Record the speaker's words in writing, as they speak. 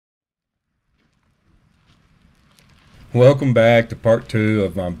Welcome back to part 2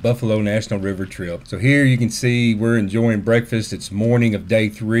 of my Buffalo National River trip. So here you can see we're enjoying breakfast. It's morning of day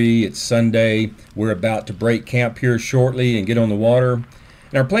 3. It's Sunday. We're about to break camp here shortly and get on the water.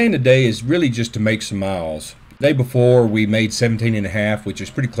 And our plan today is really just to make some miles. The day before we made 17.5, which is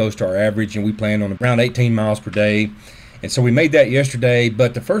pretty close to our average, and we planned on around 18 miles per day. And so we made that yesterday,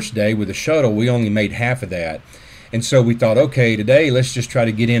 but the first day with the shuttle we only made half of that. And so we thought, okay, today let's just try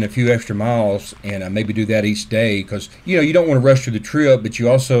to get in a few extra miles and maybe do that each day, because you don't want to rush through the trip, but you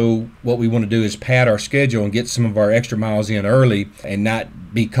also, what we want to do is pad our schedule and get some of our extra miles in early and not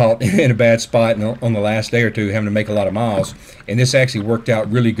be caught in a bad spot on the last day or two having to make a lot of miles. And this actually worked out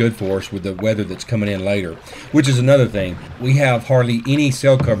really good for us with the weather that's coming in later, which is another thing. We have hardly any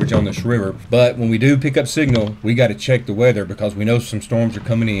cell coverage on this river, but when we do pick up signal, we got to check the weather because we know some storms are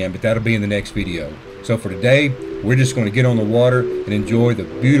coming in, but that'll be in the next video. So for today, we're just going to get on the water and enjoy the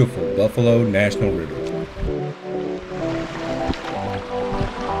beautiful Buffalo National River.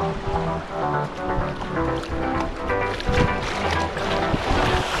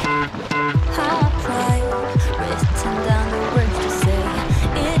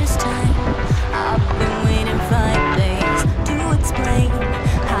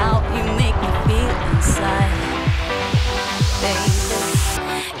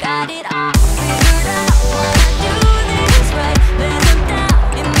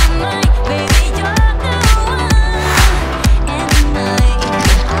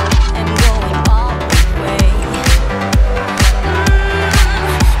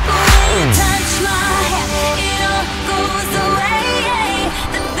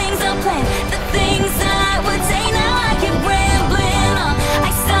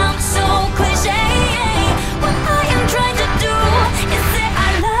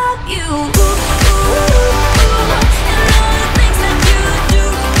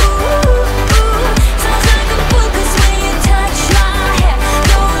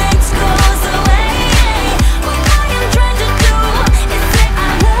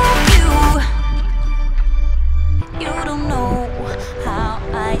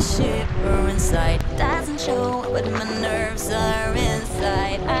 But my nerves are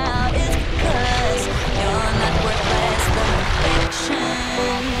inside out. It's because you're not worth less than perfection.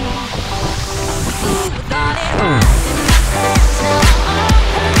 Ooh, thought it was in my pants, now I'm all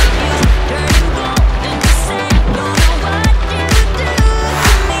confused. Turning gold into sand, don't know what you do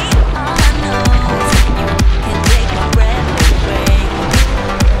to me. All I know is you can take my breath away.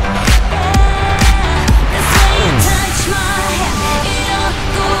 Yeah, that's when you touch my hand, it all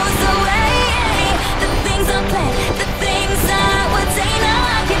goes away. The things I planned, the things I would say, now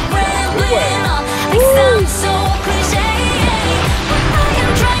I keep rambling on. I sound so cliche. What I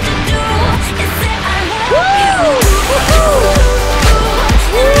am trying to do is say I love you.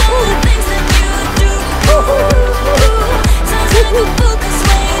 And all the things that you do. Sounds like a book, 'cause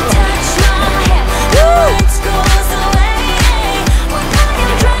when you touch my hair, the words goes away. What I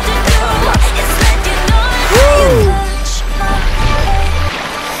am trying to do is let you know that when you touch my hair,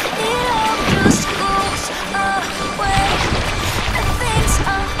 it all just goes away. The things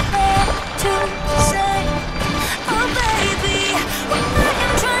I meant to say, oh baby, what I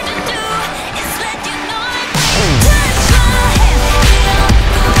am trying to do is let you know that when you touch my hair, it all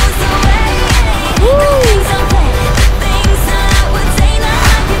goes away. The things I planned, the things I would say, now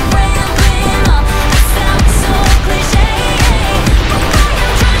I keep rambling on. I sound so cliche. What I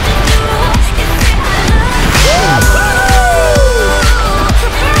am trying to do is say I love you.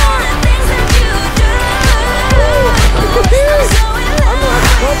 And all the things that you do. I'm so in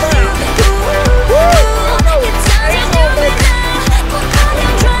love with you. It's time to do me now. What I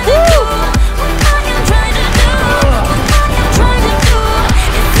am trying to do, what I am trying to do, what I am trying to do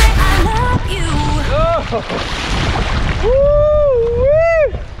is say I love you.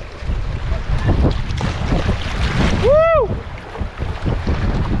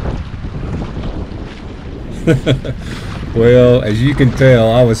 Well, as you can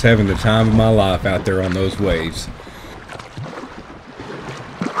tell, I was having the time of my life out there on those waves.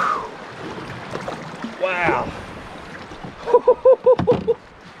 Wow.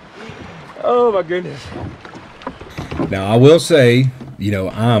 Oh my goodness. Now I will say,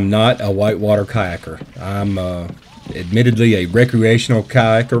 I'm not a whitewater kayaker. I'm admittedly a recreational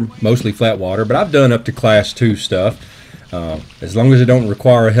kayaker, mostly flat water, but I've done up to class 2 stuff. As long as it don't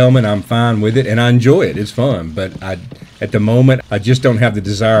require a helmet, I'm fine with it, and I enjoy it. It's fun, but at the moment, I just don't have the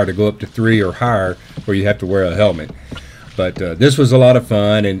desire to go up to 3 or higher where you have to wear a helmet. But this was a lot of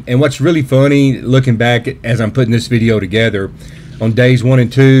fun, and what's really funny, looking back as I'm putting this video together, On days 1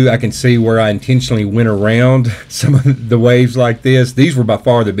 and 2, I can see where I intentionally went around some of the waves like this. These were by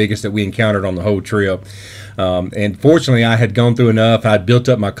far the biggest that we encountered on the whole trip. And fortunately, I had gone through enough. I'd built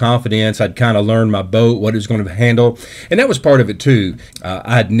up my confidence. I'd kind of learned my boat, what it was going to handle. And that was part of it, too.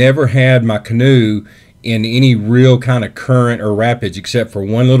 I had never had my canoe in any real kind of current or rapids except for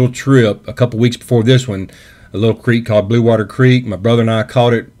one little trip a couple weeks before this one, a little creek called Blue Water Creek. My brother and I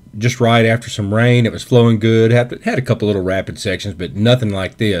caught it just right after some rain. It was flowing good. Had a couple little rapid sections, but nothing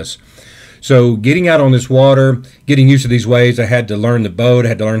like this. So getting out on this water, getting used to these waves, I had to learn the boat. I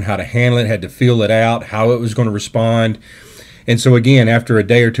had to learn how to handle it, had to feel it out, how it was going to respond. And so again, after a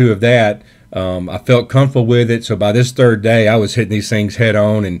day or two of that, I felt comfortable with it. So by this third day, I was hitting these things head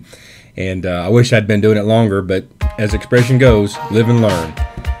on, and I wish I'd been doing it longer, but as the expression goes, live and learn.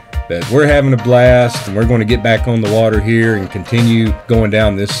 But we're having a blast, and we're going to get back on the water here and continue going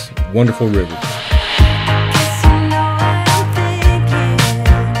down this wonderful river.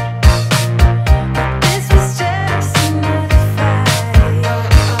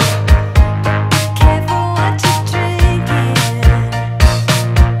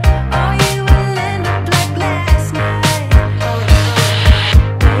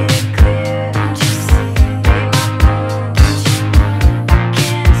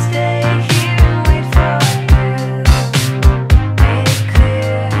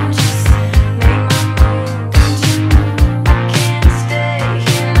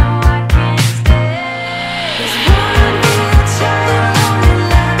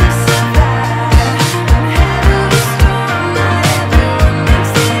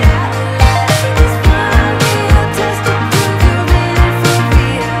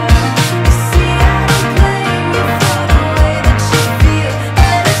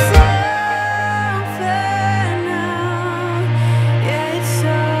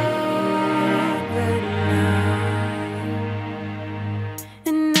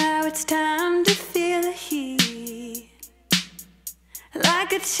 It's time to feel the heat,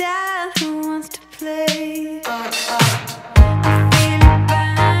 like a child who wants to play. I feel it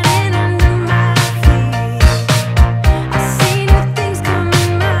burning under my feet. I see new things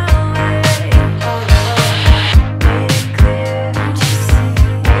coming my way. Made it clear, don't you see?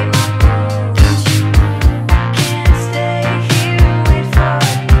 Made my move, don't you know? Can't stay here and wait for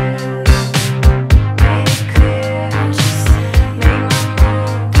you. Made it clear, don't you see? Made my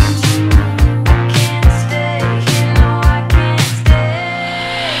move, don't you know? Can't stay here, no, I can't stay.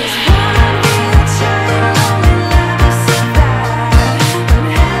 'Cause one real child, only love is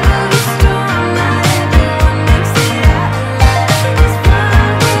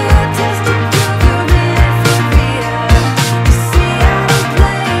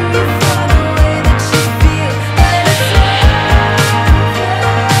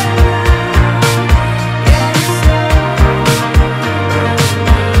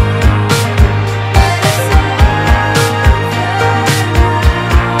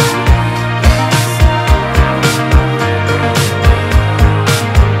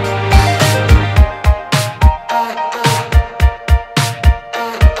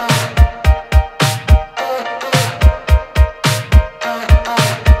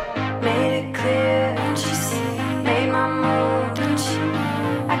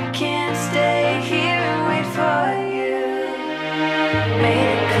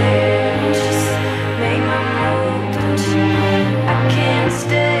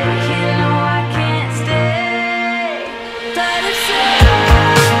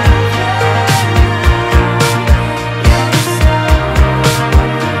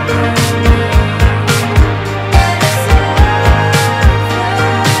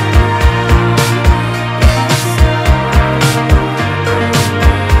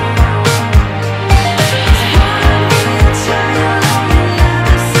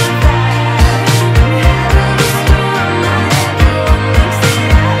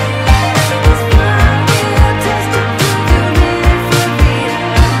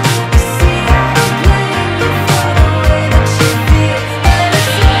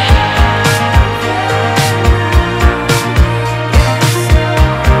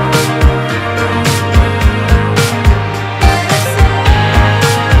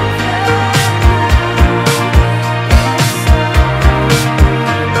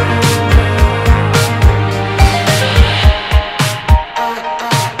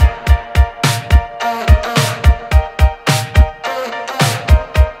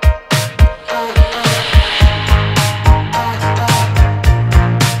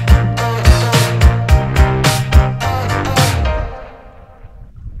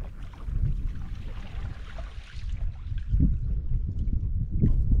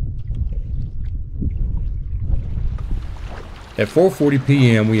At 4:40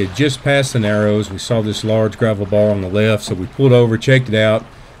 p.m. we had just passed the Narrows. We saw this large gravel bar on the left, so we pulled over, checked it out.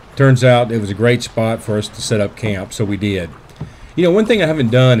 Turns out it was a great spot for us to set up camp, so we did. You know, one thing I haven't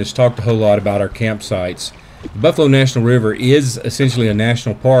done is talked a whole lot about our campsites. The Buffalo National River is essentially a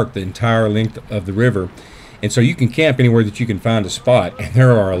national park, the entire length of the river. And so you can camp anywhere that you can find a spot, and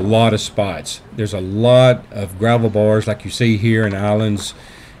there are a lot of spots. There's a lot of gravel bars like you see here in islands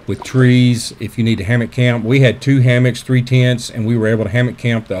with trees. If you need to hammock camp, we had 2 hammocks, 3 tents, and we were able to hammock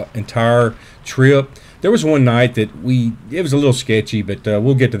camp the entire trip. There was one night that it was a little sketchy, but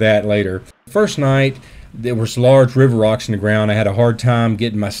we'll get to that later. First night, there was large river rocks in the ground. I had a hard time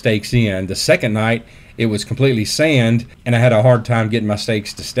getting my stakes in. The second night, it was completely sand, and I had a hard time getting my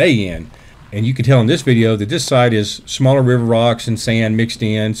stakes to stay in. And you can tell in this video that this site is smaller river rocks and sand mixed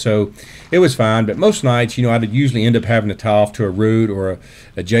in, so it was fine. But most nights, you know, I'd usually end up having to tie off to a root or a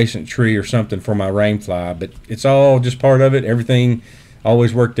adjacent tree or something for my rainfly. But it's all just part of it. Everything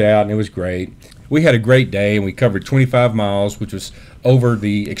always worked out, and it was great. We had a great day, and we covered 25 miles, which was over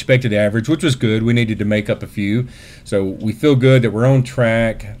the expected average, which was good. We needed to make up a few. So we feel good that we're on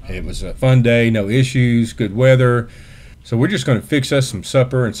track. It was a fun day, no issues, good weather. So we're just going to fix us some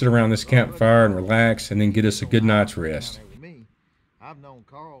supper and sit around this campfire and relax, and then get us a good night's rest. I've known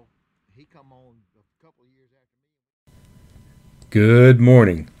Carl. He come on a couple of years after me. Good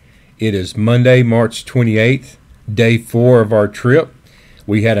morning. It is Monday, March 28th, day 4 of our trip.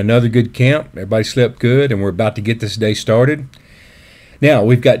 We had another good camp. Everybody slept good, and we're about to get this day started. Now,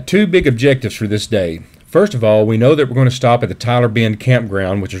 we've got 2 big objectives for this day. First of all, we know that we're going to stop at the Tyler Bend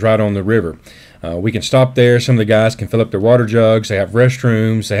campground, which is right on the river. We can stop there. Some of the guys can fill up their water jugs. They have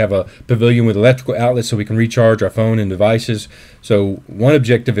restrooms. They have a pavilion with electrical outlets so we can recharge our phone and devices. So one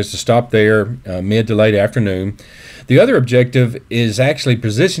objective is to stop there mid to late afternoon. The other objective is actually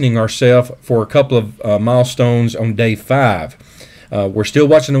positioning ourselves for a couple of milestones on day 5. We're still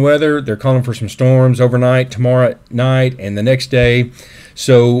watching the weather. They're calling for some storms overnight, tomorrow night, and the next day.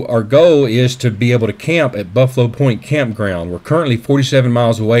 So our goal is to be able to camp at Buffalo Point Campground. We're currently 47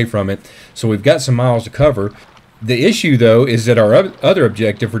 miles away from it, so we've got some miles to cover. The issue, though, is that our other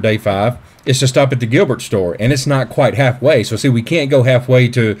objective for day 5 is to stop at the Gilbert store, and it's not quite halfway. So see, we can't go halfway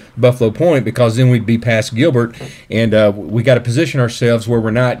to Buffalo Point because then we'd be past Gilbert, and we got to position ourselves where we're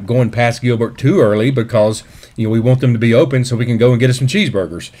not going past Gilbert too early, because you know, we want them to be open so we can go and get us some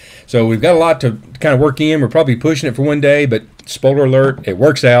cheeseburgers. So we've got a lot to kind of work in. We're probably pushing it for one day, but spoiler alert, it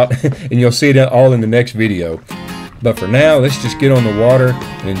works out, and you'll see it all in the next video. But for now, let's just get on the water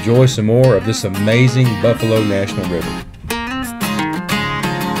and enjoy some more of this amazing Buffalo National River.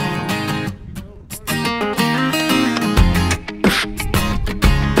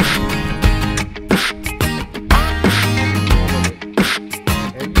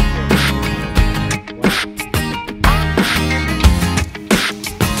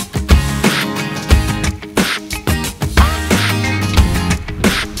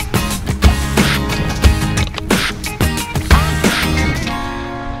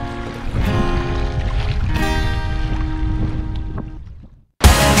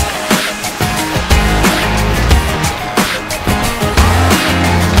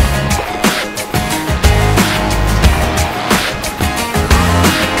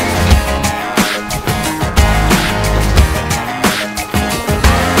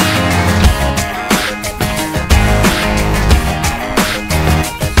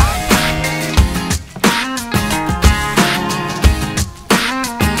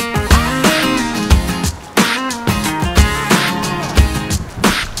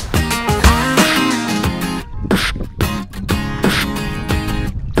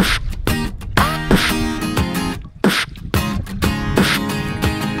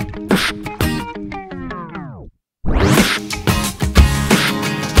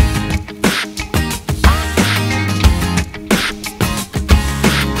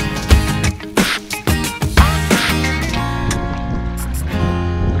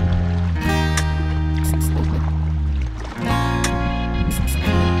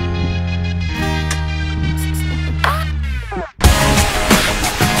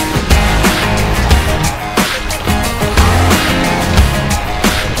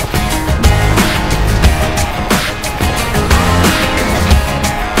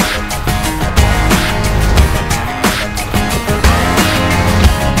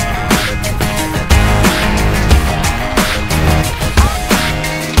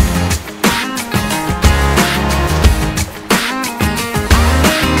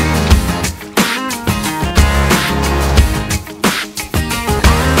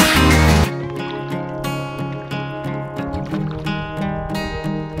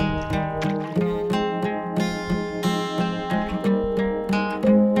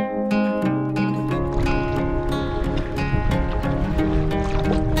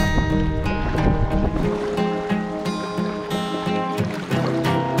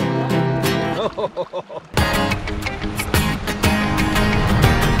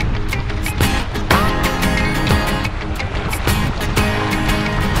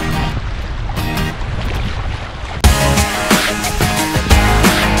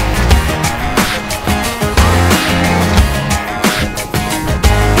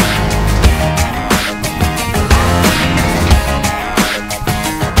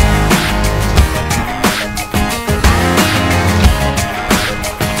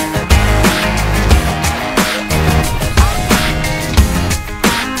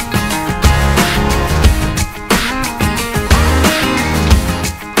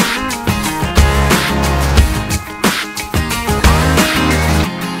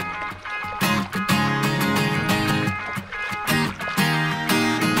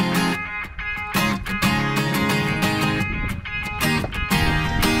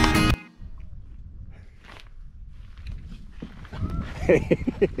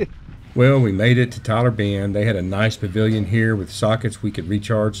 Well, we made it to Tyler Bend. They had a nice pavilion here with sockets. We could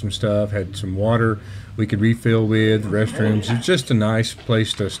recharge some stuff, had some water we could refill with, restrooms. It's just a nice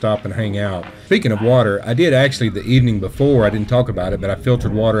place to stop and hang out. Speaking of water, I did actually the evening before, I didn't talk about it, but I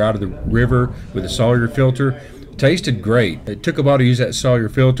filtered water out of the river with a Sawyer filter. Tasted great. It took a while to use that Sawyer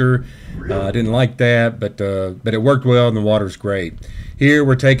filter. I didn't like that, but it worked well and the water's great. Here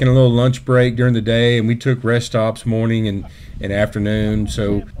we're taking a little lunch break during the day, and we took rest stops morning and afternoon.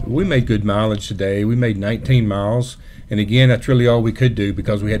 So we made good mileage today. We made 19 miles. And again, that's really all we could do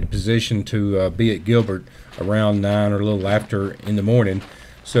because we had the position to be at Gilbert around 9 or a little after in the morning.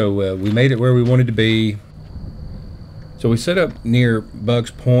 So we made it where we wanted to be. So we set up near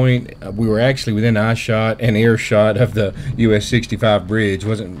Bugs Point. We were actually within eyeshot and earshot of the US 65 bridge.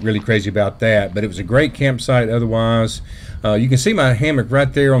 Wasn't really crazy about that, but it was a great campsite otherwise. You can see my hammock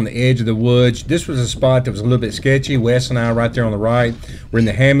right there on the edge of the woods. This was a spot that was a little bit sketchy. Wes and I right there on the right were in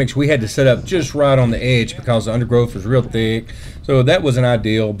the hammocks. We had to set up just right on the edge because the undergrowth was real thick. So that wasn't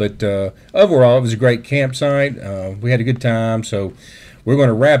ideal, but overall it was a great campsite. We had a good time. So we're going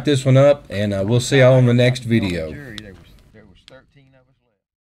to wrap this one up, and we'll see y'all in the next video.